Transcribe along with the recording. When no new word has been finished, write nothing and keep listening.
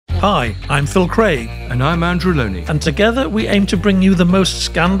Hi, I'm Phil Craig. And I'm Andrew Loney. And together we aim to bring you the most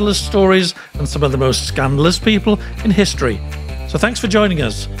scandalous stories and some of the most scandalous people in history. So thanks for joining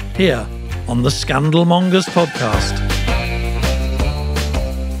us here on the Scandalmongers podcast.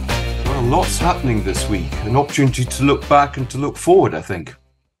 Well, lots happening this week. An opportunity to look back and to look forward, I think.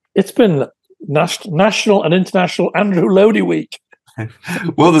 It's been National and International Andrew Loney Week.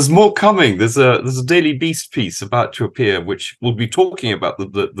 Well, there's more coming. There's a Daily Beast piece about to appear, which will be talking about the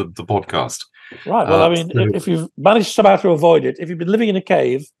podcast. Right. Well, I mean, if you've managed somehow to avoid it, if you've been living in a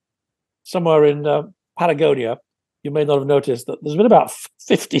cave somewhere in Patagonia, you may not have noticed that there's been about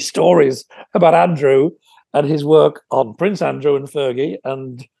 50 stories about Andrew and his work on Prince Andrew and Fergie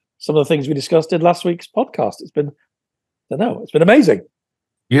and some of the things we discussed in last week's podcast. It's been amazing.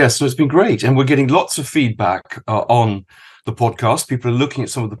 Yes, so it's been great. And we're getting lots of feedback on the podcast. People are looking at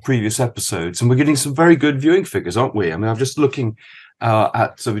some of the previous episodes, and we're getting some very good viewing figures, aren't we? I mean, I'm just looking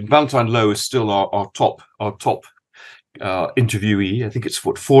so Valentine Lowe is still our top interviewee. I think it's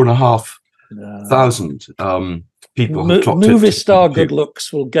 4,500 people. Movie star good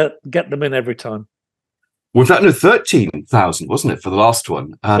looks will get them in every time. Was that 13,000, wasn't it, for the last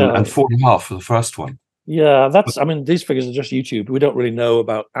one, and 4,500 for the first one? Yeah, these figures are just YouTube. We don't really know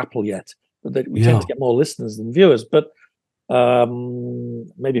about Apple yet, but we tend to get more listeners than viewers. But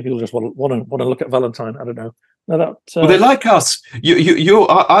maybe people just want to look at Valentine. I don't know. No, well, they like us.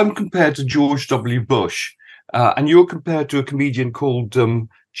 I'm compared to George W. Bush, and you're compared to a comedian called Jim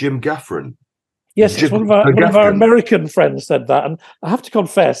Gaffigan. Yes, one of our American friends said that, and I have to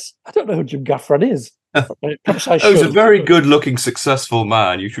confess, I don't know who Jim Gaffigan is. Perhaps I should. He's a very good-looking, successful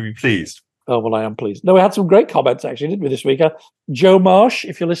man. You should be pleased. Oh, well, I am pleased. No, we had some great comments, actually, didn't we, this week? Joe Marsh,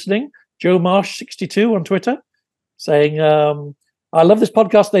 if you're listening, Joe Marsh62 on Twitter, saying, I love this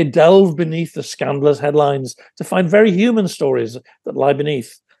podcast. They delve beneath the scandalous headlines to find very human stories that lie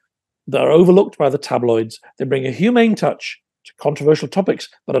beneath, that are overlooked by the tabloids. They bring a humane touch to controversial topics,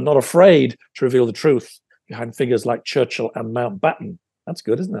 but are not afraid to reveal the truth behind figures like Churchill and Mountbatten. That's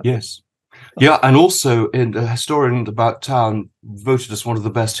good, isn't it? Yes. Yeah, and also a historian about town voted us one of the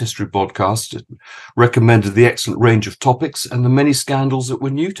best history podcasts. It recommended the excellent range of topics and the many scandals that were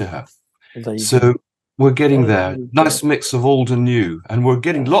new to her. So we're getting there. Nice mix of old and new. And we're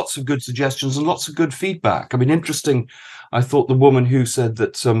getting lots of good suggestions and lots of good feedback. I mean, interesting. I thought the woman who said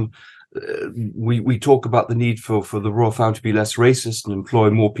that we talk about the need for the royal family to be less racist and employ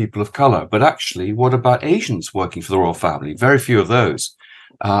more people of color. But actually, what about Asians working for the royal family? Very few of those.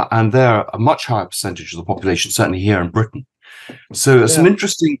 And they're a much higher percentage of the population, certainly here in Britain. So some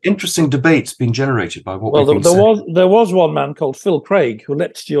interesting debates being generated by what we've been saying. There was one man called Phil Craig who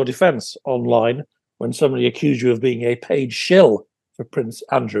leapt to your defence online when somebody accused you of being a paid shill for Prince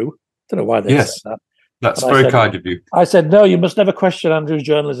Andrew. Don't know why they said that. That's very kind of you. I said, no, you must never question Andrew's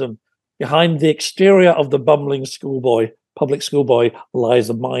journalism. Behind the exterior of the bumbling public schoolboy, lies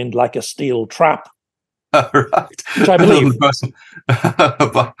a mind like a steel trap. Right. Which I believe.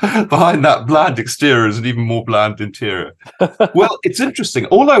 Behind that bland exterior is an even more bland interior. Well, it's interesting.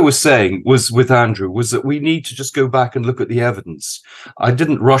 All I was saying with Andrew was that we need to just go back and look at the evidence. I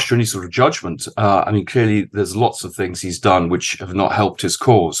didn't rush to any sort of judgment. Clearly there's lots of things he's done which have not helped his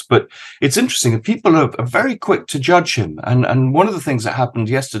cause. But it's interesting that people are very quick to judge him. And one of the things that happened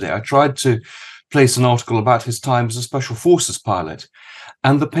yesterday, I tried to place an article about his time as a special forces pilot.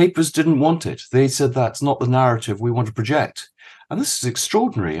 And the papers didn't want it. They said that's not the narrative we want to project. And this is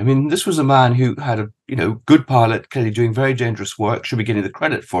extraordinary. I mean, this was a man who had a good pilot, clearly doing very dangerous work, should be getting the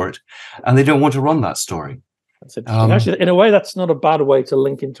credit for it. And they don't want to run that story. That's interesting. Actually, in a way, that's not a bad way to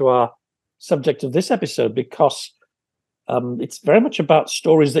link into our subject of this episode, because it's very much about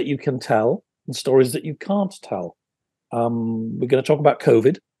stories that you can tell and stories that you can't tell. We're going to talk about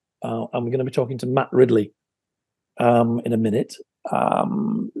COVID, and we're going to be talking to Matt Ridley in a minute.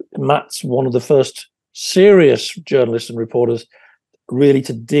 Matt's one of the first serious journalists and reporters really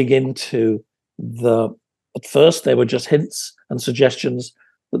to dig into at first they were just hints and suggestions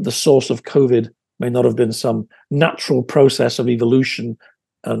that the source of COVID may not have been some natural process of evolution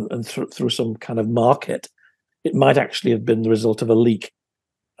and through some kind of market. It might actually have been the result of a leak,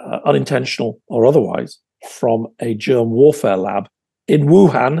 unintentional or otherwise, from a germ warfare lab in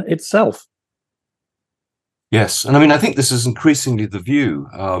Wuhan itself. Yes. And I think this is increasingly the view.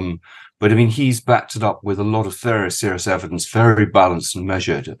 But he's backed it up with a lot of very serious evidence, very balanced and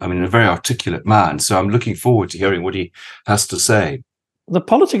measured. A very articulate man. So I'm looking forward to hearing what he has to say. The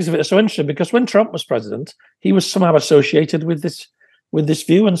politics of it are so interesting because when Trump was president, he was somehow associated with this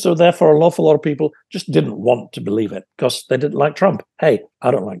view. And so therefore, an awful lot of people just didn't want to believe it because they didn't like Trump. Hey,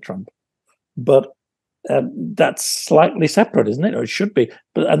 I don't like Trump. But that's slightly separate, isn't it? Or it should be.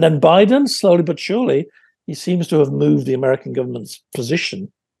 And then Biden, slowly but surely, he seems to have moved the American government's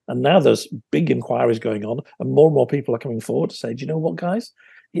position. And now there's big inquiries going on, and more people are coming forward to say, do you know what, guys?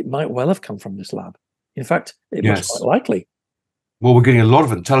 It might well have come from this lab. In fact, it looks quite likely. Well, we're getting a lot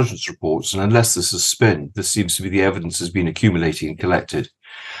of intelligence reports, and unless this is spin, this seems to be the evidence has been accumulating and collected.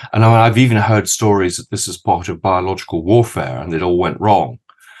 And I've even heard stories that this is part of biological warfare and it all went wrong.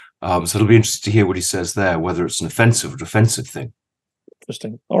 So it'll be interesting to hear what he says there, whether it's an offensive or defensive thing.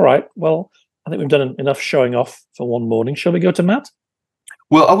 Interesting. All right. Well, I think we've done enough showing off for one morning. Shall we go to Matt?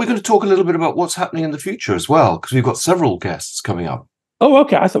 Well, are we going to talk a little bit about what's happening in the future as well? Because we've got several guests coming up. Oh,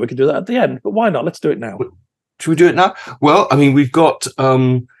 okay. I thought we could do that at the end, but why not? Let's do it now. Should we do it now? Well, I mean, we've got...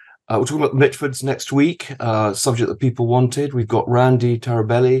 we're talking about the Mitfords next week, subject that people wanted. We've got Randy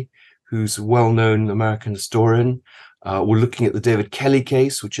Tarabelli, who's a well-known American historian. We're looking at the David Kelly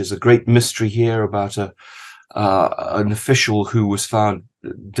case, which is a great mystery here about an official who was found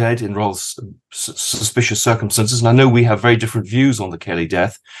dead in rather suspicious circumstances. And I know we have very different views on the Kelly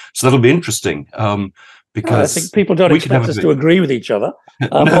death, so that'll be interesting. Because I think people don't expect us to agree with each other,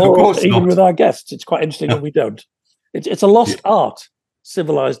 no, or even with our guests. It's quite interesting when we don't. It's a lost art.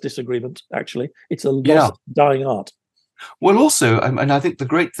 Civilized disagreement, actually. It's a lost, dying art. Well, also, and I think the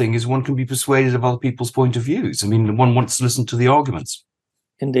great thing is one can be persuaded of other people's point of views. I mean, one wants to listen to the arguments.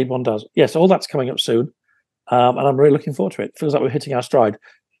 Indeed, one does. Yes, all that's coming up soon. And I'm really looking forward to it. Feels like we're hitting our stride.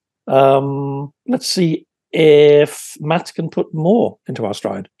 Let's see if Matt can put more into our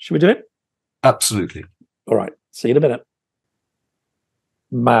stride. Should we do it? Absolutely. All right. See you in a minute.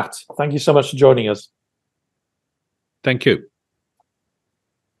 Matt, thank you so much for joining us. Thank you.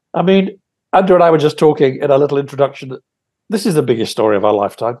 I mean, Andrew and I were just talking in our little introduction. This is the biggest story of our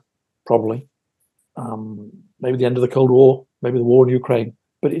lifetime, probably. Maybe the end of the Cold War, maybe the war in Ukraine,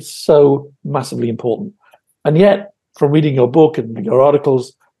 but it's so massively important. And yet, from reading your book and your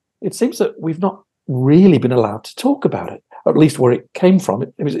articles, it seems that we've not really been allowed to talk about it, or at least where it came from.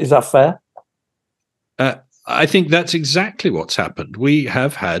 Is that fair? I think that's exactly what's happened. We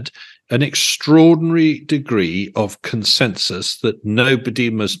have had an extraordinary degree of consensus that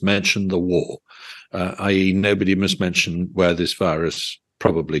nobody must mention the war, i.e. nobody must mention where this virus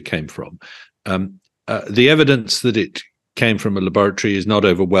probably came from. The evidence that it came from a laboratory is not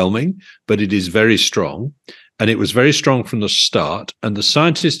overwhelming, but it is very strong. And it was very strong from the start. And the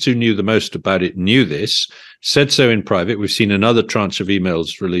scientists who knew the most about it knew this, said so in private. We've seen another tranche of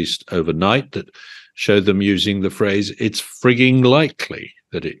emails released overnight that show them using the phrase, it's frigging likely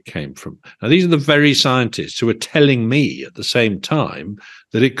that it came from. Now, these are the very scientists who are telling me at the same time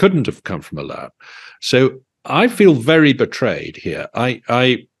that it couldn't have come from a lab. So I feel very betrayed here.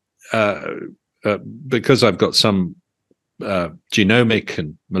 Because I've got some genomic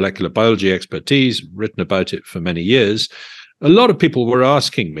and molecular biology expertise, written about it for many years, a lot of people were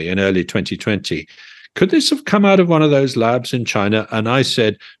asking me in early 2020, could this have come out of one of those labs in China? And I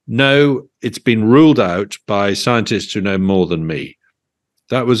said, no, it's been ruled out by scientists who know more than me.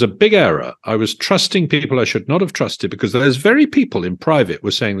 That was a big error. I was trusting people I should not have trusted because those very people in private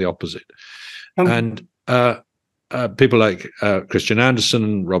were saying the opposite. And people like Christian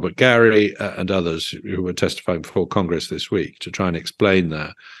Anderson, Robert Gary, and others who were testifying before Congress this week to try and explain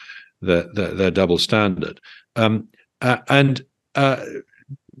their double standard.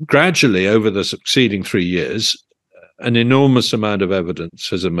 Gradually, over the succeeding 3 years, an enormous amount of evidence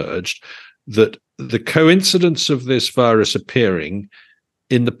has emerged that the coincidence of this virus appearing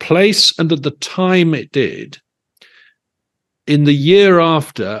in the place and at the time it did, in the year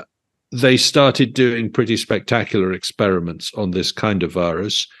after they started doing pretty spectacular experiments on this kind of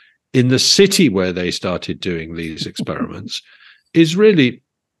virus, in the city where they started doing these experiments, is really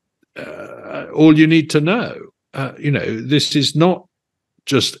all you need to know. This is not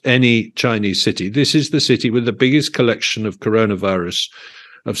just any Chinese city. This is the city with the biggest collection of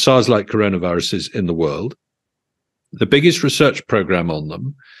of SARS-like coronaviruses in the world, the biggest research program on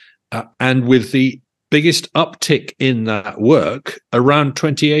them, and with the biggest uptick in that work around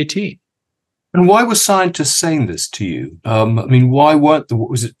 2018. And why were scientists saying this to you? Why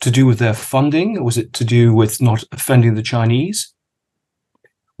was it to do with their funding? Or was it to do with not offending the Chinese?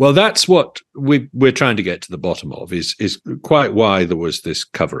 Well, that's what we're trying to get to the bottom of, is quite why there was this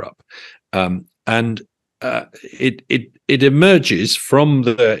cover-up. It emerges from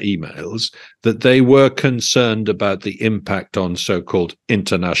their emails that they were concerned about the impact on so-called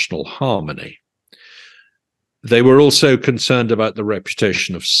international harmony. They were also concerned about the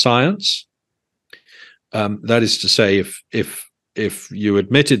reputation of science. That is to say, if you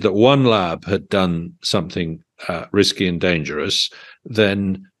admitted that one lab had done something risky and dangerous,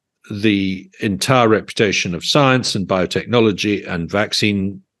 then the entire reputation of science and biotechnology and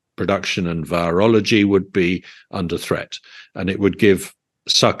vaccine production and virology would be under threat, and it would give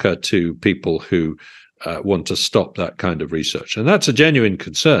succor to people who want to stop that kind of research. And that's a genuine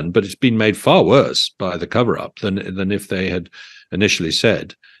concern, but it's been made far worse by the cover-up than if they had initially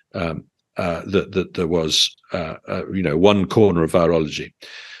said that there was one corner of virology.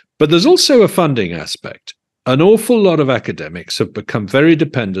 But there's also a funding aspect. An awful lot of academics have become very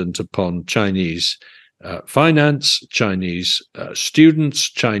dependent upon Chinese finance, Chinese students,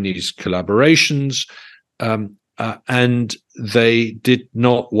 Chinese collaborations, and they did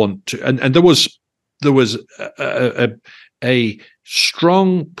not want to. And there was a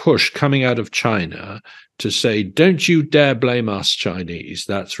strong push coming out of China to say, "Don't you dare blame us Chinese.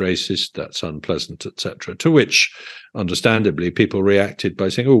 That's racist. That's unpleasant, etc." To which, understandably, people reacted by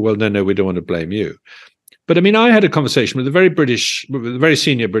saying, "Oh, well, no, we don't want to blame you." But I mean, I had a conversation with a very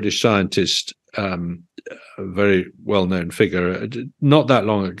senior British scientist, a very well-known figure, not that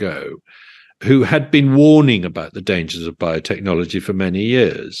long ago, who had been warning about the dangers of biotechnology for many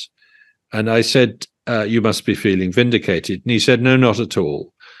years. And I said, "You must be feeling vindicated." And he said, "No, not at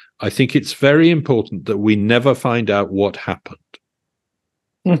all. I think it's very important that we never find out what happened."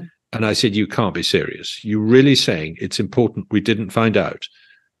 And I said, "You can't be serious. You're really saying it's important we didn't find out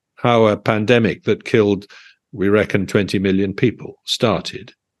how a pandemic that killed, we reckon, 20 million people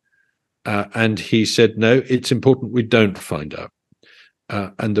started?" And he said, "No, it's important we don't find out.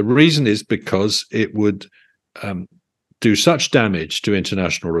 And the reason is because it would do such damage to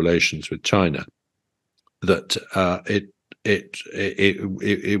international relations with China that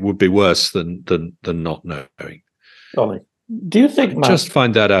it would be worse than not knowing." Ollie, do you think, Matt, just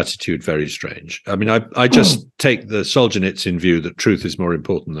find that attitude very strange? I mean, I just take the Solzhenitsyn view that truth is more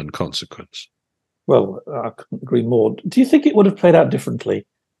important than consequence. Well, I couldn't agree more. Do you think it would have played out differently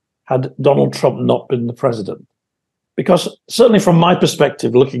had Donald Trump not been the president? Because certainly from my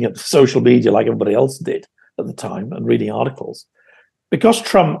perspective, looking at social media like everybody else did at the time and reading articles, because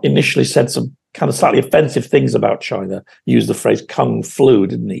Trump initially said some kind of slightly offensive things about China, used the phrase Kung flu,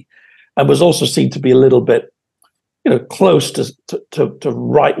 didn't he? And was also seen to be a little bit, close to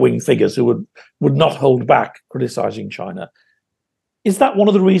right-wing figures who would not hold back criticizing China. Is that one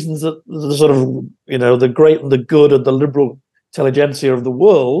of the reasons that the sort of, the great and the good and the liberal intelligentsia of the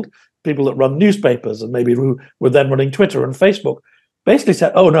world, people that run newspapers and maybe who were then running Twitter and Facebook, basically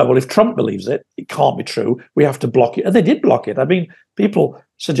said, "Oh no, well, if Trump believes it, it can't be true. We have to block it." And they did block it. I mean, people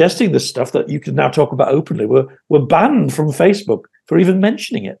suggesting this stuff that you can now talk about openly were banned from Facebook for even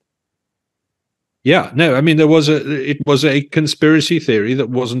mentioning it. Yeah, no, I mean, it was a conspiracy theory that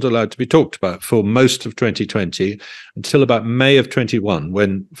wasn't allowed to be talked about for most of 2020 until about May of 21,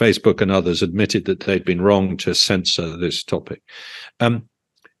 when Facebook and others admitted that they'd been wrong to censor this topic.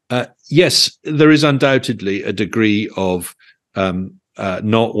 Yes, there is undoubtedly a degree of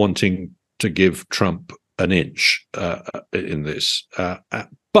not wanting to give Trump an inch in this.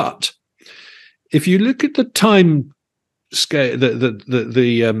 But if you look at the time scale, the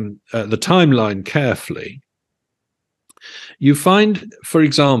timeline carefully, you find, for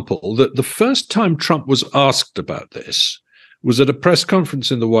example, that the first time Trump was asked about this was at a press conference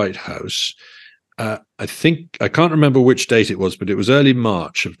in the White House. I can't remember which date it was, but it was early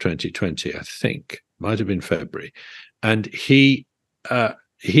March of 2020. I think might have been February, and he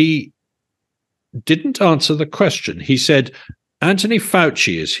didn't answer the question. He said, "Anthony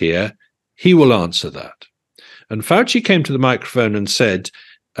Fauci is here. He will answer that." And Fauci came to the microphone and said,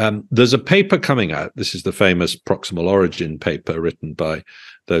 "There's a paper coming out." This is the famous proximal origin paper written by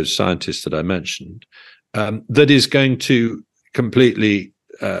those scientists that I mentioned, that is going to completely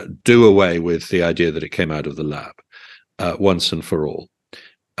do away with the idea that it came out of the lab once and for all.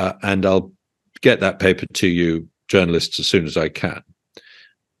 And I'll get that paper to you, journalists, as soon as I can.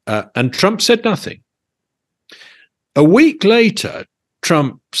 And Trump said nothing. A week later,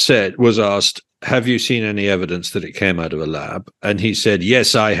 Trump was asked, "Have you seen any evidence that it came out of a lab?" And he said,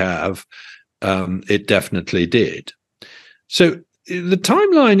 "Yes, I have. It definitely did." So the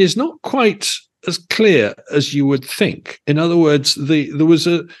timeline is not quite as clear as you would think. In other words, there was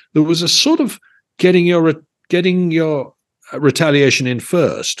a sort of getting your retaliation in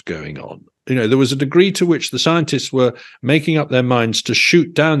first going on. There was a degree to which the scientists were making up their minds to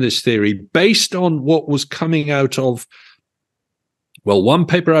shoot down this theory based on what was coming out of, well, one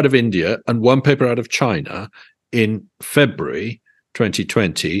paper out of India and one paper out of China in February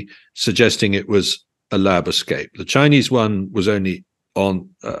 2020, suggesting it was a lab escape. The Chinese one was only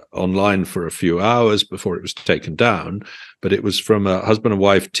online for a few hours before it was taken down, but it was from a husband and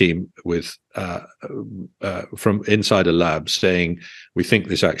wife team with from inside a lab saying, we think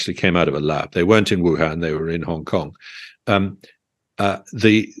this actually came out of a lab. They weren't in Wuhan, they were in Hong Kong.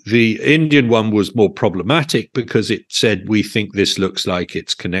 The Indian one was more problematic because it said, we think this looks like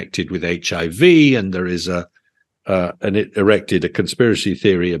it's connected with HIV, and there is and it erected a conspiracy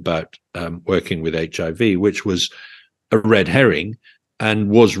theory about working with HIV, which was a red herring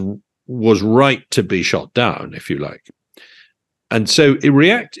and was right to be shot down, if you like. And so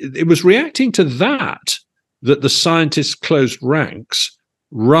it was reacting to that the scientists closed ranks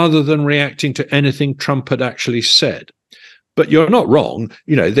rather than reacting to anything Trump had actually said. But you're not wrong.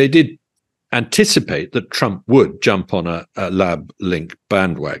 They did anticipate that Trump would jump on a lab link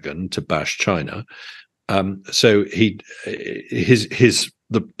bandwagon to bash China. So his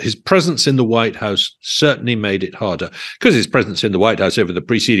presence in the White House certainly made it harder, because his presence in the White House over the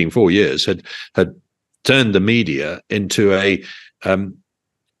preceding 4 years had turned the media into a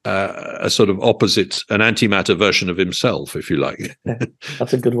sort of opposite, an antimatter version of himself, if you like.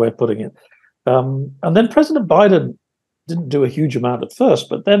 That's a good way of putting it. And then President Biden didn't do a huge amount at first,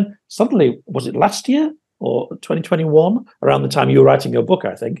 but then suddenly, was it last year or 2021, around the time you were writing your book,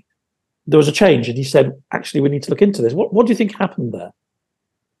 I think, there was a change, and he said, actually, we need to look into this. What do you think happened there?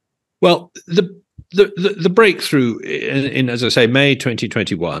 Well, the breakthrough in, as I say, May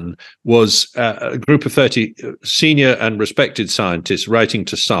 2021 was a group of 30 senior and respected scientists writing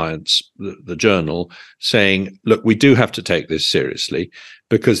to Science, the journal, saying, look, we do have to take this seriously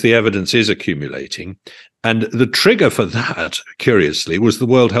because the evidence is accumulating. And the trigger for that, curiously, was the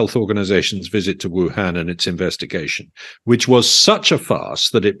World Health Organization's visit to Wuhan and its investigation, which was such a farce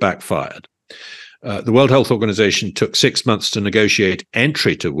that it backfired. The World Health Organization took 6 months to negotiate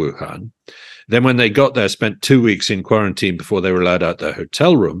entry to Wuhan. Then when they got there, spent 2 weeks in quarantine before they were allowed out their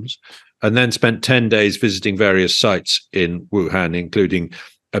hotel rooms, and then spent 10 days visiting various sites in Wuhan, including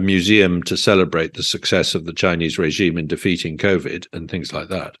a museum to celebrate the success of the Chinese regime in defeating COVID and things like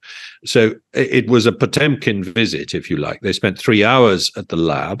that. So it was a Potemkin visit, if you like. They spent 3 hours at the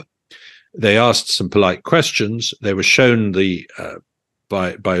lab. They asked some polite questions. They were shown the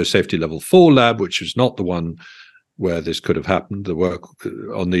biosafety level 4 lab, which was not the one where this could have happened. The work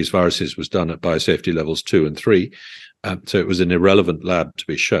on these viruses was done at biosafety levels 2 and 3. So it was an irrelevant lab to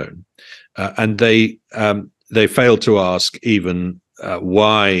be shown. And they failed to ask even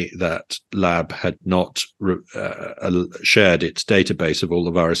why that lab had not shared its database of all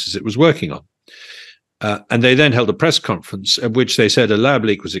the viruses it was working on. And they then held a press conference at which they said a lab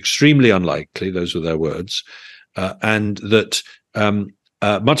leak was extremely unlikely, those were their words, and that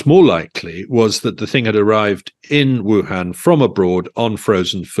much more likely was that the thing had arrived in Wuhan from abroad on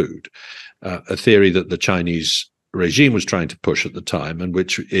frozen food, a theory that the Chinese regime was trying to push at the time, and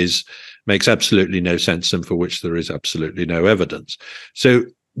which makes absolutely no sense and for which there is absolutely no evidence. So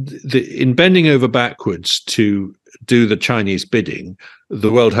in bending over backwards to do the Chinese bidding,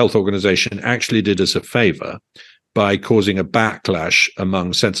 the World Health Organization actually did us a favor by causing a backlash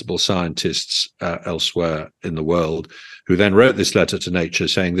among sensible scientists elsewhere in the world, who then wrote this letter to Nature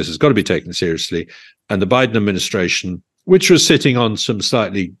saying this has got to be taken seriously. And the Biden administration, which was sitting on some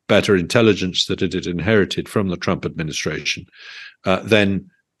slightly better intelligence that it had inherited from the Trump administration, then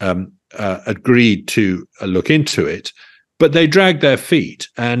agreed to look into it. But they dragged their feet.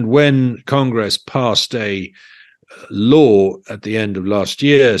 And when Congress passed a law at the end of last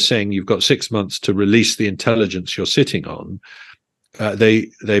year saying you've got 6 months to release the intelligence you're sitting on,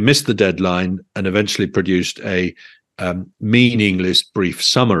 they missed the deadline and eventually produced a meaningless brief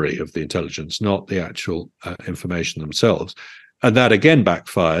summary of the intelligence, not the actual information themselves. And that again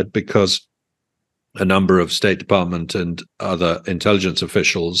backfired because a number of State Department and other intelligence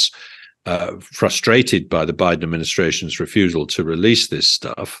officials, frustrated by the Biden administration's refusal to release this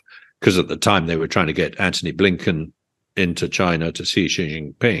stuff, because at the time they were trying to get Antony Blinken into China to see Xi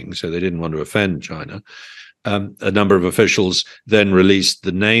Jinping, so they didn't want to offend China. A number of officials then released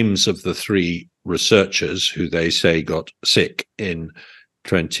the names of the 3 researchers who they say got sick in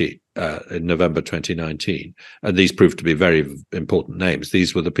November 2019. And these proved to be very important names.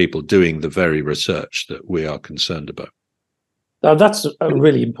 These were the people doing the very research that we are concerned about. Now, that's a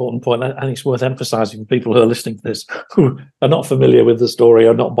really important point. I think it's worth emphasizing for people who are listening to this who are not familiar with the story,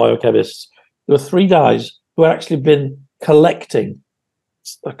 are not biochemists. There were 3 guys who had actually been collecting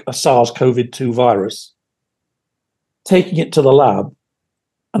a SARS-CoV-2 virus, taking it to the lab,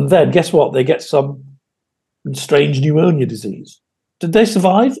 and then guess what? They get some strange pneumonia disease. Did they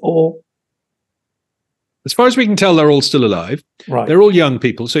survive, or? as far as we can tell, they're all still alive. Right. They're all young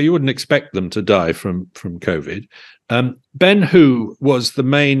people, so you wouldn't expect them to die from COVID. Ben Hu was the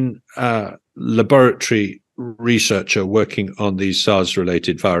main laboratory researcher working on these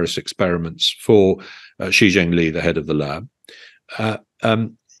SARS-related virus experiments for Xi Zhengli, the head of the lab.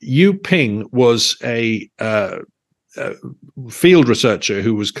 Yu Ping was a field researcher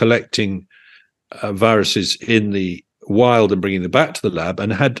who was collecting viruses in the wild and bringing them back to the lab,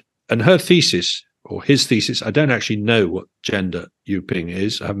 and her thesis, or his thesis, I don't actually know what gender Yu Ping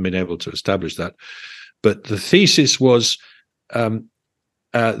is. I haven't been able to establish that. But the thesis was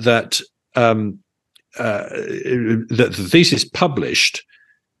that the thesis published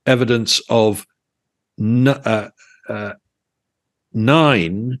evidence of 9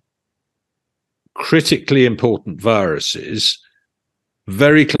 critically important viruses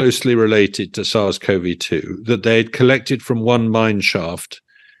very closely related to SARS-CoV-2 that they had collected from one mine shaft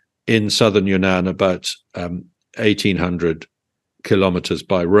in southern Yunnan, about 1,800 kilometers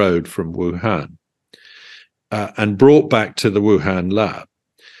by road from Wuhan, and brought back to the Wuhan lab.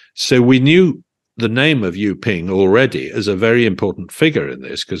 So we knew the name of Yu Ping already as a very important figure in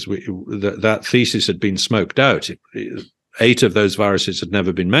this, because that thesis had been smoked out. 8 of those viruses had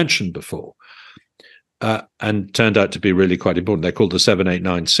never been mentioned before, and turned out to be really quite important. They're called the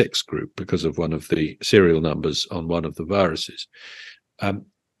 7896 group because of one of the serial numbers on one of the viruses.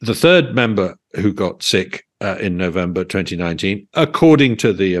 The third member who got sick in November 2019, according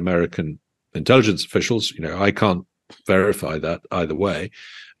to the American intelligence officials, I can't verify that either way,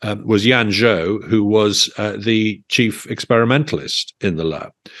 was Yan Zhou, who was the chief experimentalist in the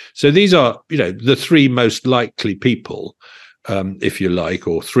lab. So these are, the 3 most likely people, if you like,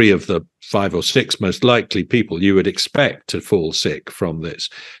 or 3 of the 5 or 6 most likely people you would expect to fall sick from this.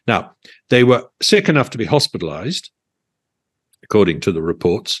 Now, they were sick enough to be hospitalized, according to the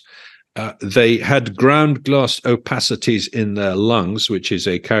reports. They had ground glass opacities in their lungs, which is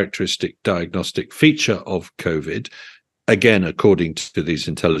a characteristic diagnostic feature of COVID, again, according to these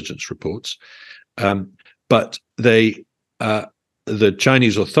intelligence reports. But the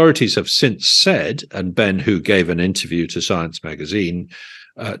Chinese authorities have since said, and Ben Hu gave an interview to Science magazine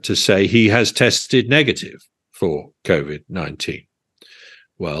to say he has tested negative for COVID-19.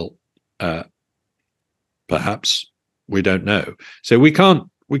 Well, perhaps, we don't know. So we can't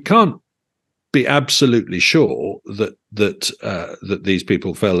be absolutely sure that these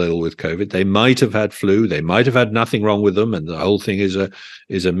people fell ill with COVID. They might have had flu. They might have had nothing wrong with them, and the whole thing is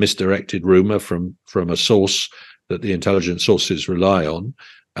a misdirected rumor from a source that the intelligence sources rely on.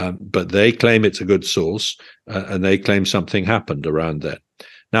 But they claim it's a good source, and they claim something happened around then.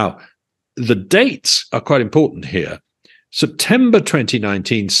 Now, the dates are quite important here. September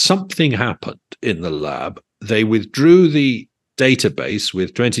 2019, something happened in the lab. They withdrew the database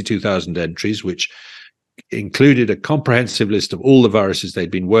with 22,000 entries, which included a comprehensive list of all the viruses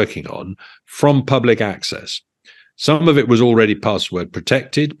they'd been working on, from public access. Some of it was already password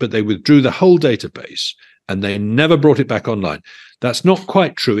protected, but they withdrew the whole database and they never brought it back online. That's not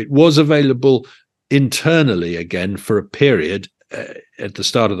quite true. It was available internally again for a period at the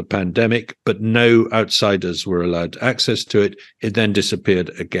start of the pandemic, but no outsiders were allowed access to it. It then disappeared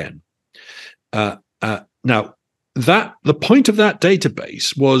again. Now, the point of that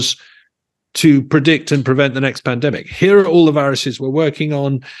database was to predict and prevent the next pandemic. Here are all the viruses we're working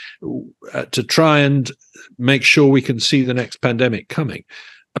on to try and make sure we can see the next pandemic coming.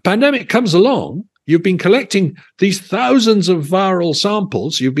 A pandemic comes along. You've been collecting these thousands of viral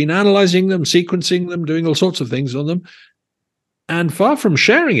samples. You've been analyzing them, sequencing them, doing all sorts of things on them. And far from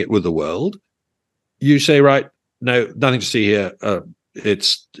sharing it with the world, you say, right, no, nothing to see here.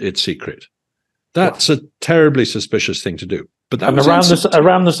 It's secret. That's a terribly suspicious thing to do. But that was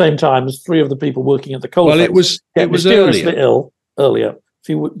around the same time as 3 of the people working at the coal. Well, it was earlier. Earlier.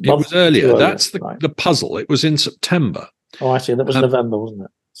 It was earlier. That's the puzzle. It was in September. Oh, I see. That was November, wasn't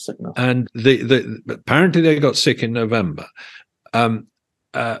it? Sickness. And apparently they got sick in November.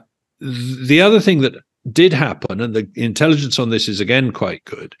 The other thing that did happen, and the intelligence on this is again quite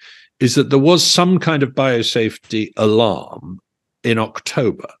good, is that there was some kind of biosafety alarm in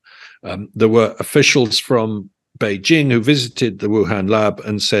October. There were officials from Beijing who visited the Wuhan lab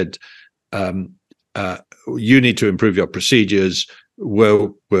and said, you need to improve your procedures.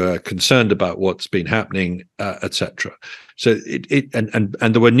 We're concerned about what's been happening, etc. So and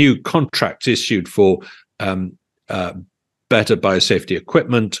there were new contracts issued for better biosafety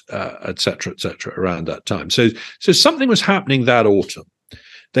equipment, etc., around that time. So something was happening that autumn.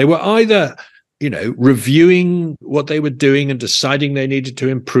 They were either reviewing what they were doing and deciding they needed to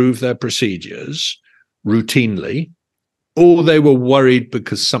improve their procedures routinely, or they were worried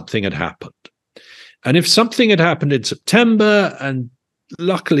because something had happened. And if something had happened in September and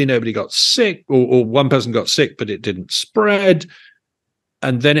luckily nobody got sick, or one person got sick, but it didn't spread,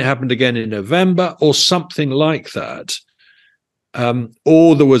 and then it happened again in November or something like that,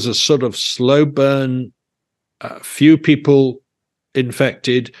 or there was a sort of slow burn, few people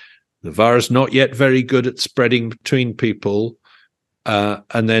infected, the virus not yet very good at spreading between people,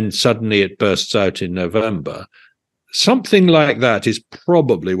 and then suddenly it bursts out in November. Something like that is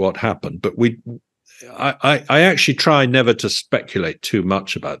probably what happened, but I actually try never to speculate too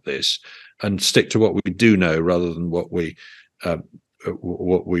much about this and stick to what we do know rather than what we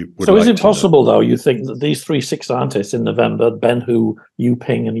would. So like is it to possible, know. though, you think that these 3 sick scientists in November, Ben Hu, Yu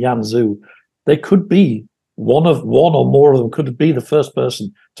Ping, and Yan Zhu, they could be one or more of them could be the first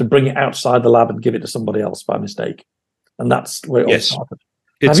person to bring it outside the lab and give it to somebody else by mistake, and that's where it all started.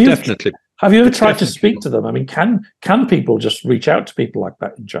 It's definitely. Have you ever tried to speak to them? I mean, can people just reach out to people like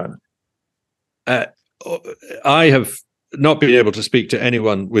that in China? I have not been able to speak to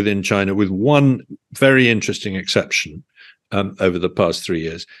anyone within China, with one very interesting exception over the past 3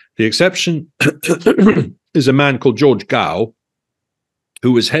 years. The exception is a man called George Gao,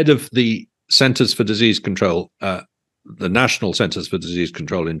 who was head of the Centers for Disease Control, the National Centers for Disease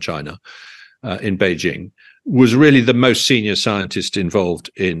Control in China, in Beijing, was really the most senior scientist involved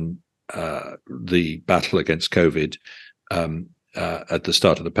in the battle against COVID at the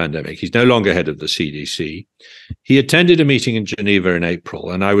start of the pandemic. He's no longer head of the CDC. He attended a meeting in Geneva in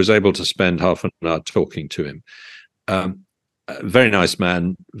April, and I was able to spend half an hour talking to him. Very nice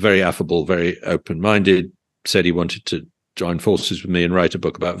man, very affable, very open-minded, said he wanted to join forces with me and write a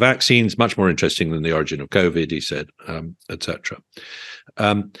book about vaccines, much more interesting than the origin of COVID, he said, etc.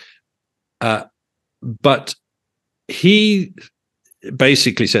 But he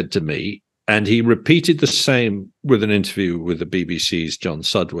basically said to me, and he repeated the same with an interview with the BBC's John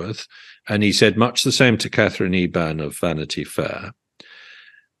Sudworth, and he said much the same to Catherine Eban of Vanity Fair,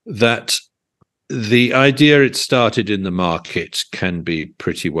 that the idea it started in the market can be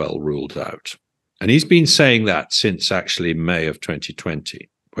pretty well ruled out. And he's been saying that since actually May of 2020,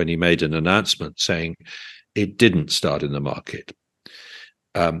 when he made an announcement saying it didn't start in the market,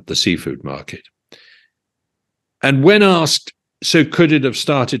 the seafood market. And when asked, so could it have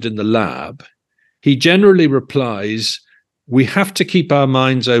started in the lab? He generally replies, we have to keep our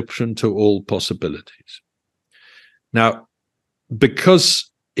minds open to all possibilities. Now, because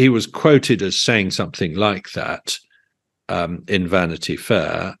he was quoted as saying something like that in Vanity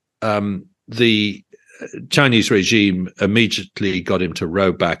Fair, the Chinese regime immediately got him to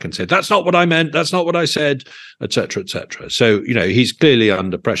row back and said, that's not what I meant, that's not what I said, etc., etc. So, he's clearly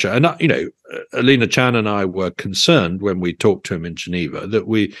under pressure. And, Alina Chan and I were concerned when we talked to him in Geneva that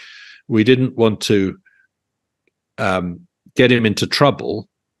we didn't want to get him into trouble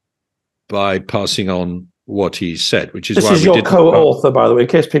by passing on what he said, which is this why is we your co-author, by the way, in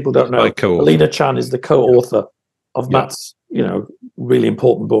case people don't know. Alina Chan is the co-author of Matt's, really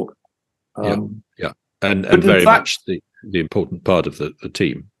important book. And very much the important part of the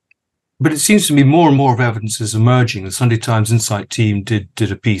team. But it seems to me more and more of evidence is emerging. The Sunday Times Insight team did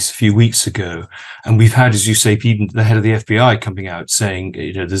a piece a few weeks ago, and we've had, as you say, even the head of the FBI coming out saying,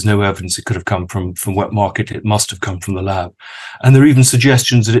 there's no evidence it could have come from wet market. It must have come from the lab. And there are even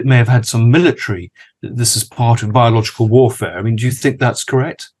suggestions that it may have had some military, that this is part of biological warfare. I mean, do you think that's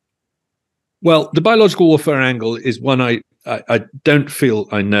correct? Well, the biological warfare angle is one I don't feel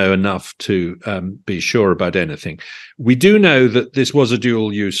I know enough to be sure about anything. We do know that this was a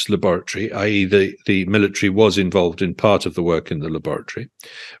dual-use laboratory, i.e. the military was involved in part of the work in the laboratory.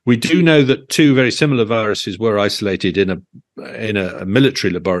 We do know that 2 very similar viruses were isolated in a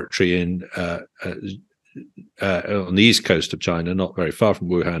military laboratory on the east coast of China, not very far from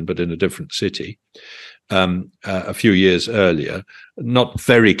Wuhan, but in a different city. A few years earlier, not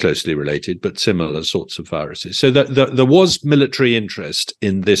very closely related, but similar sorts of viruses. So there was military interest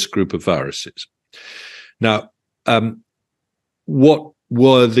in this group of viruses. Now, what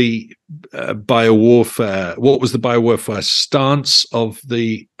were the biowarfare? What was the biowarfare stance of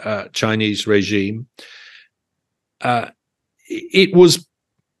the Chinese regime? It was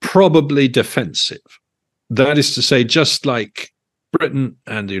probably defensive. That is to say, just like Britain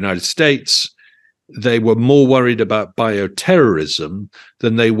and the United States, they were more worried about bioterrorism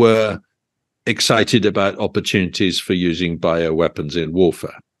than they were excited about opportunities for using bioweapons in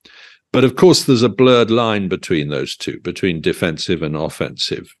warfare. But of course, there's a blurred line between those two, between defensive and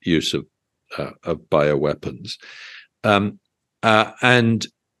offensive use of bioweapons. And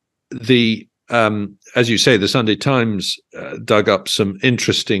as you say, the Sunday Times dug up some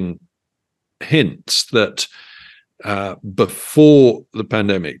interesting hints that before the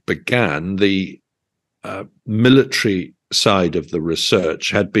pandemic began, the military side of the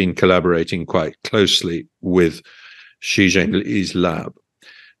research had been collaborating quite closely with Xi Zhengli's lab.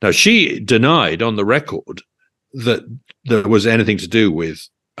 Now, she denied on the record that there was anything to do with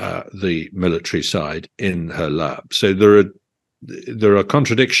the military side in her lab. So there are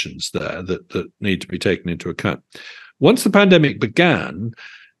contradictions there that need to be taken into account. Once the pandemic began,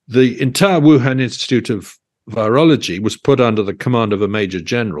 the entire Wuhan Institute of Virology was put under the command of a major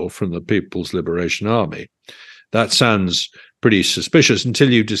general from the People's Liberation Army. That sounds pretty suspicious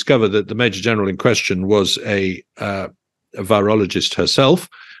until you discover that the major general in question was a virologist herself,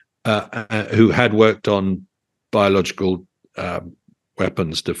 who had worked on biological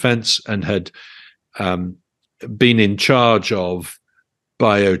weapons defense and had been in charge of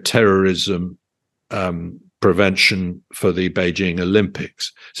bioterrorism prevention for the Beijing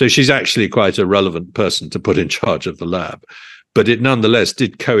Olympics. So she's actually quite a relevant person to put in charge of the lab. But it nonetheless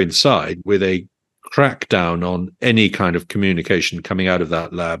did coincide with a crackdown on any kind of communication coming out of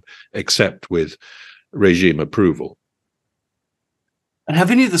that lab, except with regime approval. And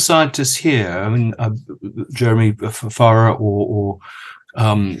have any of the scientists here, I mean, Jeremy Farrar or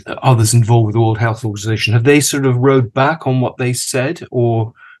others involved with the World Health Organization, have they sort of rode back on what they said,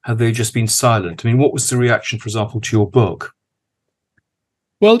 or have they just been silent? I mean, what was the reaction, for example, to your book?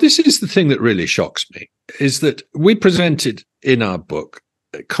 Well, this is the thing that really shocks me, is that we presented in our book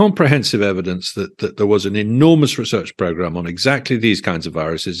comprehensive evidence that there was an enormous research program on exactly these kinds of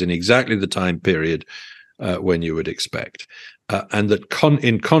viruses in exactly the time period when you would expect. And that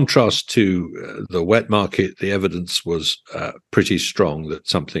in contrast to the wet market, the evidence was pretty strong that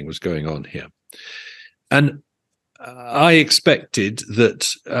something was going on here. And I expected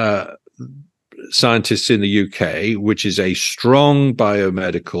that scientists in the UK, which is a strong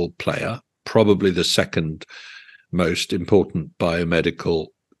biomedical player, probably the second most important biomedical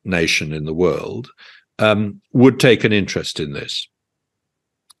nation in the world, would take an interest in this.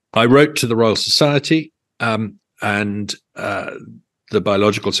 I wrote to the Royal Society, and the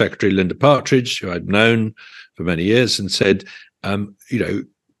biological secretary, Linda Partridge, who I'd known for many years, and said,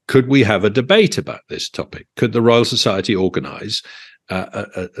 could we have a debate about this topic? Could the Royal Society organize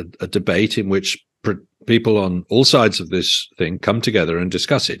a debate in which people on all sides of this thing come together and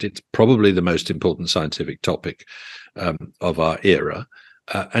discuss it? It's probably the most important scientific topic of our era.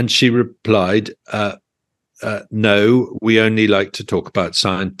 And she replied, no, we only like to talk about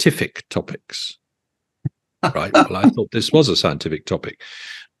scientific topics. Right. Well, I thought this was a scientific topic.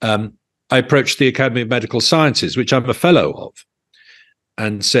 I approached the Academy of Medical Sciences, which I'm a fellow of,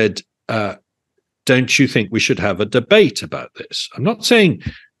 and said, don't you think we should have a debate about this? I'm not saying,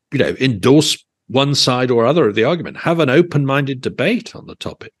 endorse one side or other of the argument. Have an open-minded debate on the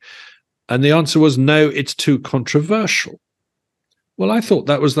topic. And the answer was, no, it's too controversial. Well, I thought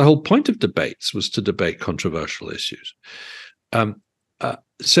that was the whole point of debates, was to debate controversial issues.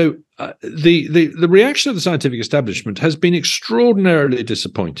 So the reaction of the scientific establishment has been extraordinarily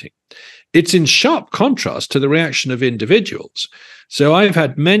disappointing. It's in sharp contrast to the reaction of individuals. So I've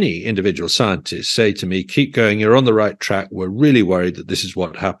had many individual scientists say to me, keep going, you're on the right track. We're really worried that this is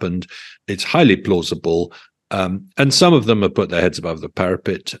what happened. It's highly plausible. And some of them have put their heads above the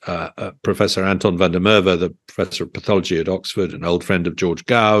parapet. Professor Anton van der Merwe, the professor of pathology at Oxford, an old friend of George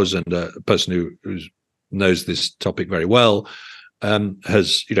Gow's and a person who knows this topic very well,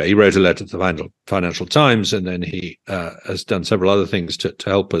 he wrote a letter to the Financial Times, and then he has done several other things to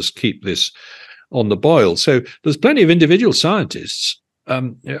help us keep this on the boil. So there's plenty of individual scientists. I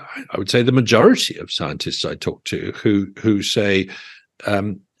would say the majority of scientists I talk to who say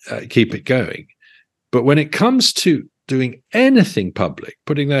keep it going. But when it comes to doing anything public,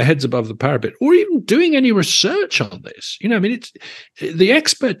 putting their heads above the parapet, or even doing any research on this, it's the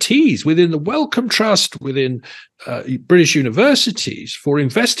expertise within the Wellcome Trust, within British universities for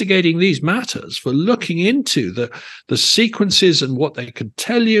investigating these matters, for looking into the sequences and what they can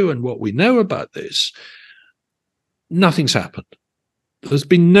tell you and what we know about this. Nothing's happened. There's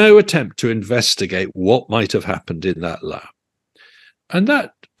been no attempt to investigate what might have happened in that lab. And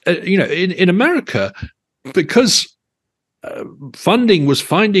that, in America, because funding was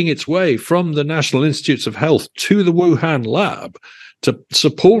finding its way from the National Institutes of Health to the Wuhan lab to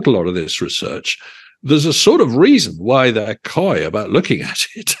support a lot of this research, there's a sort of reason why they're coy about looking at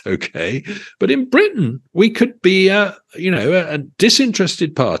it, okay? But in Britain, we could be a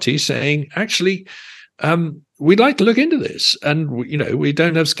disinterested party saying, actually, we'd like to look into this, and we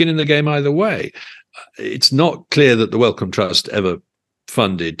don't have skin in the game either way. It's not clear that the Wellcome Trust ever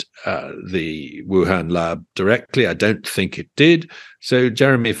funded the Wuhan lab directly. I don't think it did. So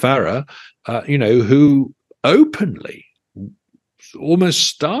Jeremy Farrar, who openly almost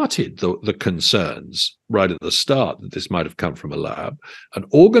started the concerns right at the start that this might have come from a lab, and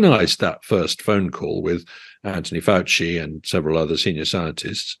organized that first phone call with Anthony Fauci and several other senior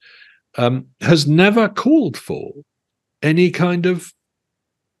scientists, has never called for any kind of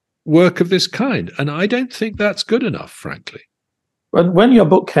work of this kind. And I don't think that's good enough, frankly. When your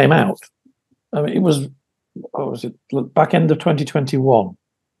book came out, I mean, it was, back end of 2021.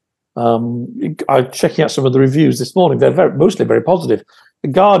 I'm checking out some of the reviews this morning. They're mostly very positive. The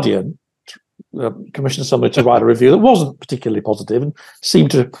Guardian commissioned somebody to write a review that wasn't particularly positive and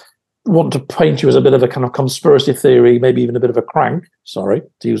seemed to want to paint you as a bit of a kind of conspiracy theory, maybe even a bit of a crank. Sorry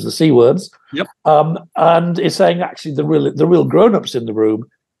to use the C words. Yep. And it's saying actually the real grown-ups in the room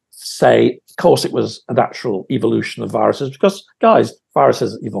say, of course, it was a natural evolution of viruses because, guys,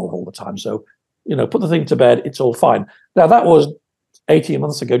 viruses evolve all the time. So, put the thing to bed. It's all fine. Now that was 18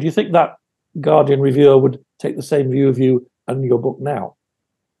 months ago. Do you think that Guardian reviewer would take the same view of you and your book now?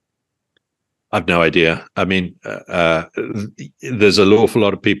 I've no idea. I mean, there's an awful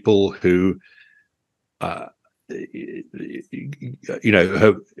lot of people who,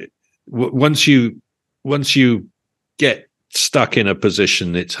 once you get stuck in a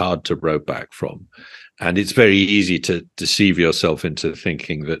position, it's hard to row back from, and it's very easy to deceive yourself into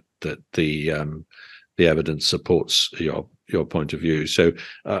thinking that the evidence supports your point of view. So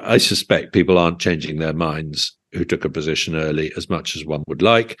I suspect people aren't changing their minds who took a position early as much as one would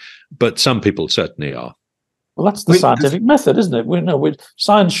like, but some people certainly are. Well, that's the scientific method, isn't it?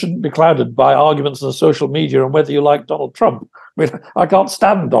 Science shouldn't be clouded by arguments on social media and whether you like Donald Trump. I mean, I can't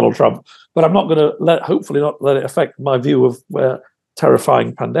stand Donald Trump, but I'm not going to hopefully not let it affect my view of where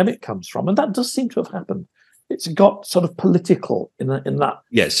terrifying pandemic comes from. And that does seem to have happened. It's got sort of political in that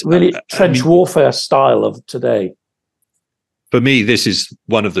really trench warfare style of today. For me, this is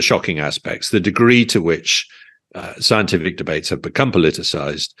one of the shocking aspects, the degree to which scientific debates have become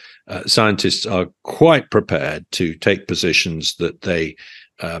politicized. Scientists are quite prepared to take positions that that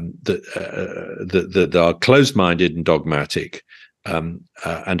are closed-minded and dogmatic,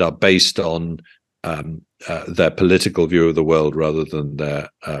 and are based on their political view of the world rather than their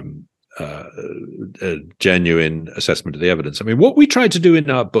genuine assessment of the evidence. I mean, what we tried to do in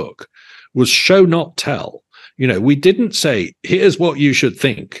our book was show, not tell. We didn't say, here's what you should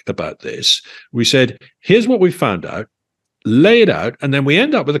think about this. We said, here's what we found out, lay it out, and then we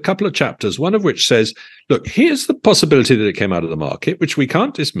end up with a couple of chapters, one of which says, look, here's the possibility that it came out of the market, which we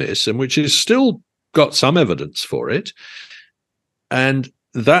can't dismiss and which is still got some evidence for it. And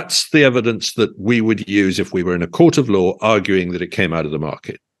that's the evidence that we would use if we were in a court of law arguing that it came out of the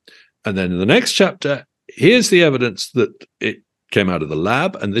market. And then in the next chapter, here's the evidence that it came out of the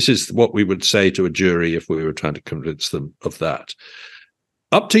lab, and this is what we would say to a jury if we were trying to convince them of that.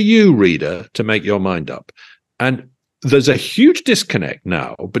 Up to you, reader, to make your mind up. And there's a huge disconnect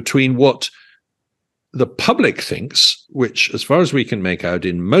now between what the public thinks, which, as far as we can make out,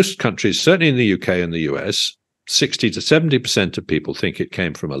 in most countries, certainly in the UK and the US, 60 to 70% of people think it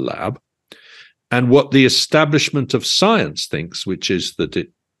came from a lab, and what the establishment of science thinks, which is that it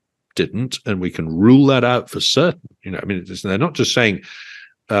didn't, and we can rule that out for certain. They're not just saying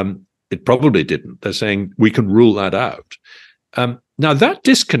it probably didn't. They're saying we can rule that out. Now, that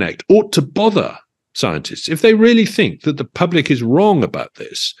disconnect ought to bother scientists. If they really think that the public is wrong about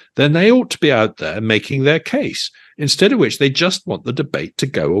this, then they ought to be out there making their case, instead of which they just want the debate to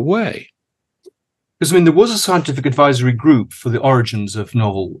go away. Because, there was a scientific advisory group for the origins of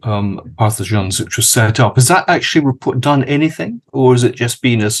novel pathogens, which was set up. Has that actually done anything, or has it just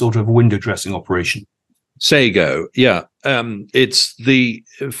been a sort of window dressing operation? SAGO, yeah. It's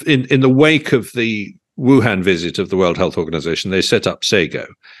in the wake of the Wuhan visit of the World Health Organization, they set up SAGO.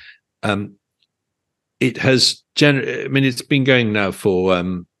 It has it's been going now for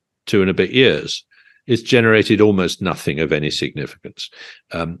 2 and a bit years. It's generated almost nothing of any significance.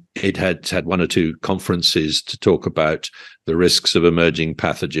 It had 1 or 2 conferences to talk about the risks of emerging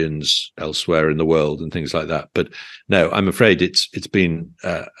pathogens elsewhere in the world and things like that. But no, I'm afraid it's been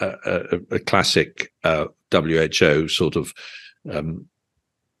a classic WHO sort of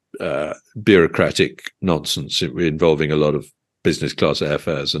bureaucratic nonsense involving a lot of business class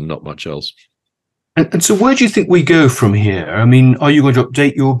airfares and not much else. And so where do you think we go from here? Are you going to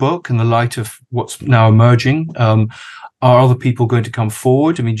update your book in the light of what's now emerging? Are other people going to come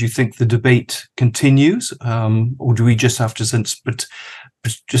forward? Do you think the debate continues? Or do we just have to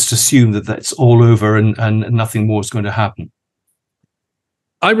just assume that that's all over and nothing more is going to happen?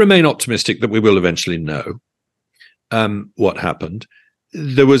 I remain optimistic that we will eventually know what happened.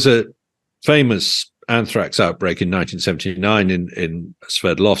 There was a famous anthrax outbreak in 1979 in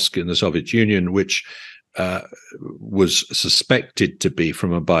Sverdlovsk in the Soviet Union, which was suspected to be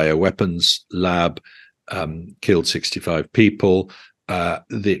from a bioweapons lab, killed 65 people.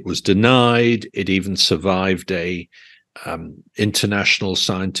 It was denied. It even survived a international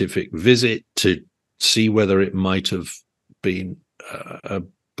scientific visit to see whether it might have been a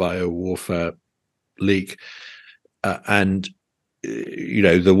biowarfare leak. And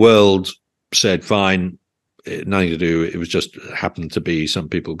the world said, fine, nothing to do. It was just happened to be some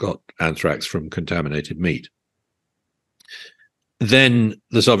people got anthrax from contaminated meat. Then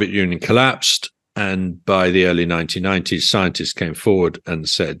the Soviet Union collapsed, and by the early 1990s, scientists came forward and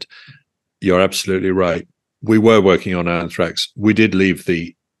said, you're absolutely right. We were working on anthrax. We did leave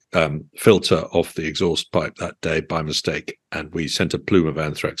the filter off the exhaust pipe that day by mistake, and we sent a plume of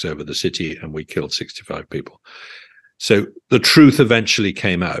anthrax over the city, and we killed 65 people. So the truth eventually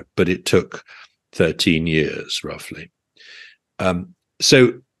came out, but it took 13 years, roughly. It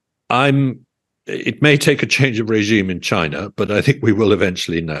may take a change of regime in China, but I think we will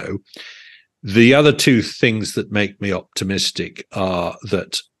eventually know. The other two things that make me optimistic are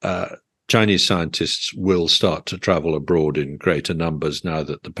that Chinese scientists will start to travel abroad in greater numbers now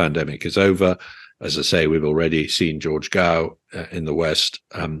that the pandemic is over. As I say, we've already seen George Gao in the West.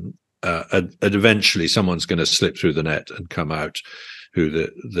 And eventually someone's going to slip through the net and come out who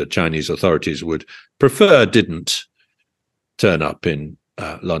the Chinese authorities would prefer didn't turn up in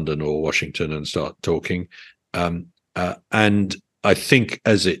London or Washington and start talking. And I think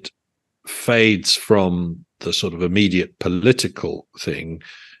as it fades from the sort of immediate political thing,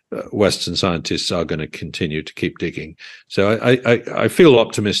 Western scientists are going to continue to keep digging. So I feel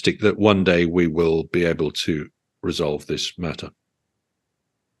optimistic that one day we will be able to resolve this matter.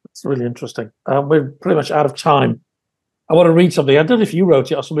 It's really interesting. We're pretty much out of time. I want to read something. I don't know if you wrote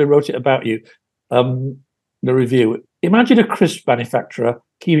it or somebody wrote it about you. The review. Imagine a crisp manufacturer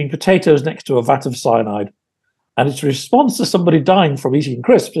keeping potatoes next to a vat of cyanide, and its response to somebody dying from eating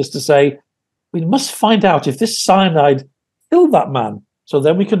crisps is to say, we must find out if this cyanide killed that man, so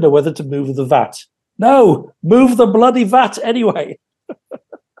then we can know whether to move the vat. No, move the bloody vat anyway.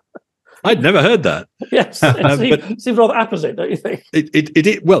 I'd never heard that. Yes, it seems rather opposite, don't you think?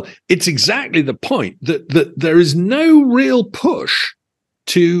 Well, it's exactly the point that there is no real push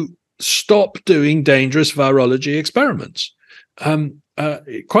to stop doing dangerous virology experiments.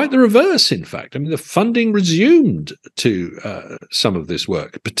 Quite the reverse, in fact. I mean, the funding resumed to some of this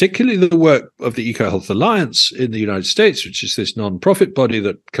work, particularly the work of the EcoHealth Alliance in the United States, which is this non-profit body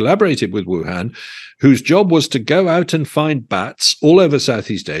that collaborated with Wuhan, whose job was to go out and find bats all over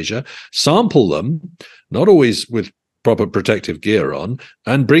Southeast Asia, sample them, not always with proper protective gear on,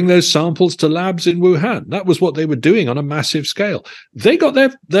 and bring those samples to labs in Wuhan. That was what they were doing on a massive scale. They got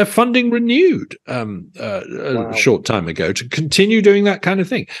their funding renewed a short time ago to continue doing that kind of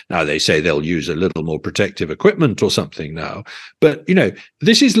thing. Now, they say they'll use a little more protective equipment or something now, but,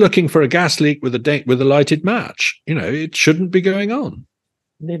 this is looking for a gas leak with a lighted match. It shouldn't be going on.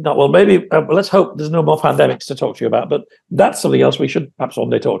 Need not. Well, maybe let's hope there's no more pandemics to talk to you about, but that's something else we should perhaps one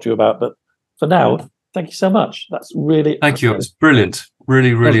day talk to you about. But for now, thank you so much. That's really thank you. It's brilliant.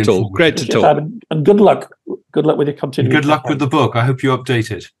 Really, really informative. Great to talk. And good luck. Good luck with your continuing. Good luck with the book. I hope you update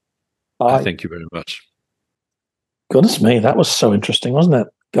it. Bye. Thank you very much. Goodness me, that was so interesting, wasn't it?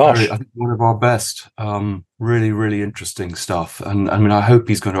 Gosh, I think one of our best. Really, really interesting stuff. And I mean, I hope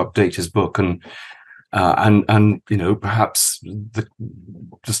he's going to update his book and perhaps the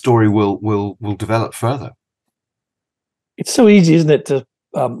story will develop further. It's so easy, isn't it, to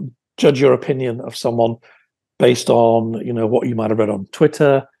judge your opinion of someone based on what you might have read on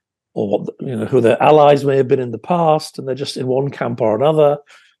Twitter or what who their allies may have been in the past, and they're just in one camp or another,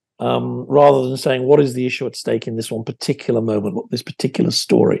 rather than saying what is the issue at stake in this one particular moment, this particular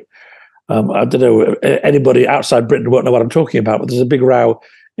story. I don't know, anybody outside Britain won't know what I'm talking about, but there's a big row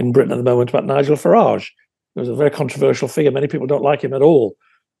in Britain at the moment about Nigel Farage. He was a very controversial figure. Many people don't like him at all,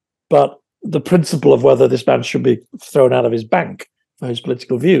 but the principle of whether this man should be thrown out of his bank for his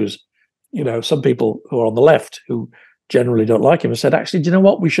political views. Some people who are on the left who generally don't like him have said, actually, do you know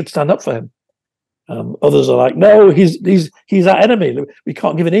what? We should stand up for him. Others are like, no, he's our enemy. We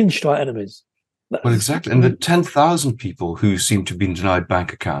can't give an inch to our enemies. Well, exactly. And the 10,000 people who seem to have been denied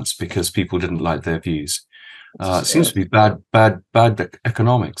bank accounts because people didn't like their views. It seems to be bad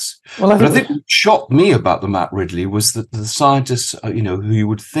economics. Well, I think what shocked me about the Matt Ridley was that the scientists, who you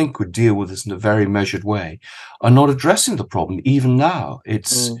would think would deal with this in a very measured way, are not addressing the problem even now.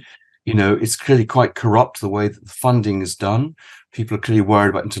 It's clearly quite corrupt the way that the funding is done. People are clearly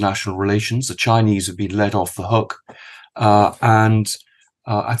worried about international relations. The Chinese have been let off the hook, and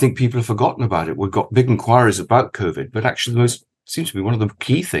I think people have forgotten about it. We've got big inquiries about COVID, but actually, seems to be one of the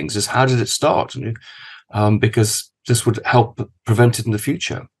key things is how did it start? because this would help prevent it in the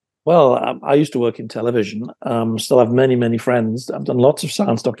future. Well, I used to work in television. Still have many, many friends. I've done lots of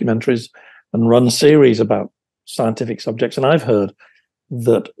science documentaries and run series about scientific subjects. And I've heard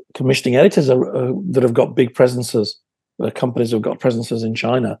that commissioning editors that have got big presences, companies have got presences in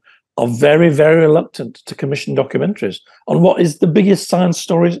China, are very, very reluctant to commission documentaries on what is the biggest science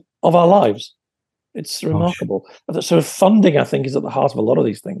stories of our lives. It's remarkable. So funding, I think, is at the heart of a lot of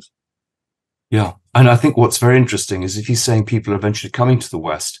these things. Yeah. And I think what's very interesting is if he's saying people are eventually coming to the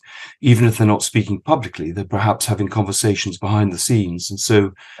West, even if they're not speaking publicly, they're perhaps having conversations behind the scenes. And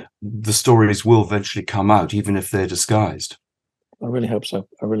so the stories will eventually come out, even if they're disguised. I really hope so.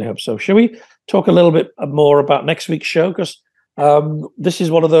 I really hope so. Shall we talk a little bit more about next week's show? Because this is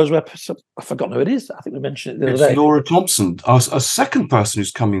one of those where I've forgotten who it is. I think we mentioned it the other day. Laura Thompson, a second person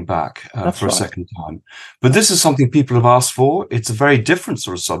who's coming back for a second time. But this is something people have asked for. It's a very different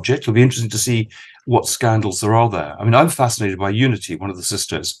sort of subject. It'll be interesting to see what scandals there are there. I mean, I'm fascinated by Unity, one of the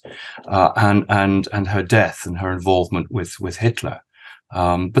sisters, and her death and her involvement with Hitler.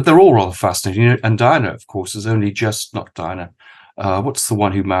 But they're all rather fascinating. And Diana, of course, is only just not Diana. What's the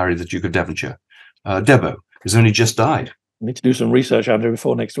one who married the Duke of Devonshire? Debo has only just died. I need to do some research, Andrew,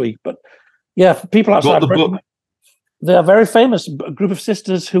 before next week. But yeah, for people outside Britain, they are very famous. A group of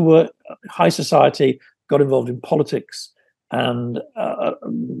sisters who were high society, got involved in politics, and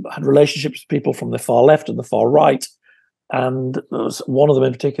had relationships with people from the far left and the far right. And there was one of them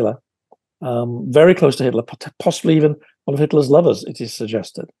in particular, very close to Hitler, possibly even one of Hitler's lovers, it is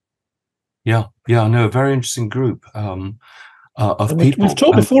suggested. Yeah, no, very interesting group. Of people. We've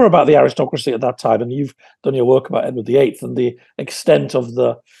talked before about the aristocracy at that time, and you've done your work about Edward VIII and the extent of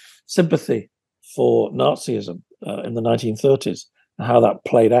the sympathy for Nazism in the 1930s, and how that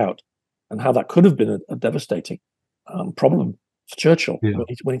played out, and how that could have been a devastating problem for Churchill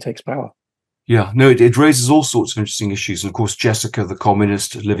when he takes power. Yeah, no, it raises all sorts of interesting issues, and of course, Jessica, the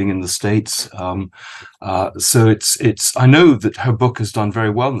communist living in the States. So it's. I know that her book has done very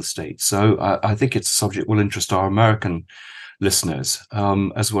well in the States, so I think it's a subject will interest our American listeners,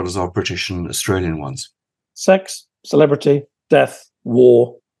 as well as our British and Australian ones. Sex, celebrity, death,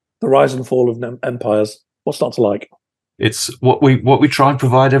 war, the rise and fall of empires. What's not to like? It's what we try and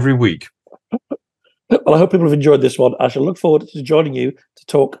provide every week. Well, I hope people have enjoyed this one. I shall look forward to joining you to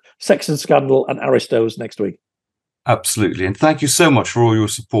talk sex and scandal and aristos next week. Absolutely. And thank you so much for all your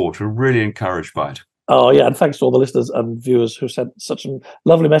support. We're really encouraged by it. Oh, yeah. And thanks to all the listeners and viewers who sent such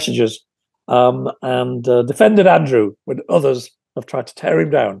lovely messages and defended Andrew when others have tried to tear him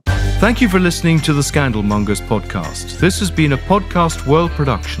down. Thank you for listening to the Scandalmongers podcast. This has been a Podcast World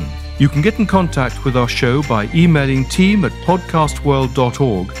production. You can get in contact with our show by emailing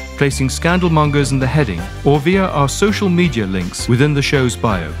team@podcastworld.org, placing Scandalmongers in the heading, or via our social media links within the show's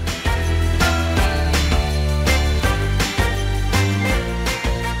bio.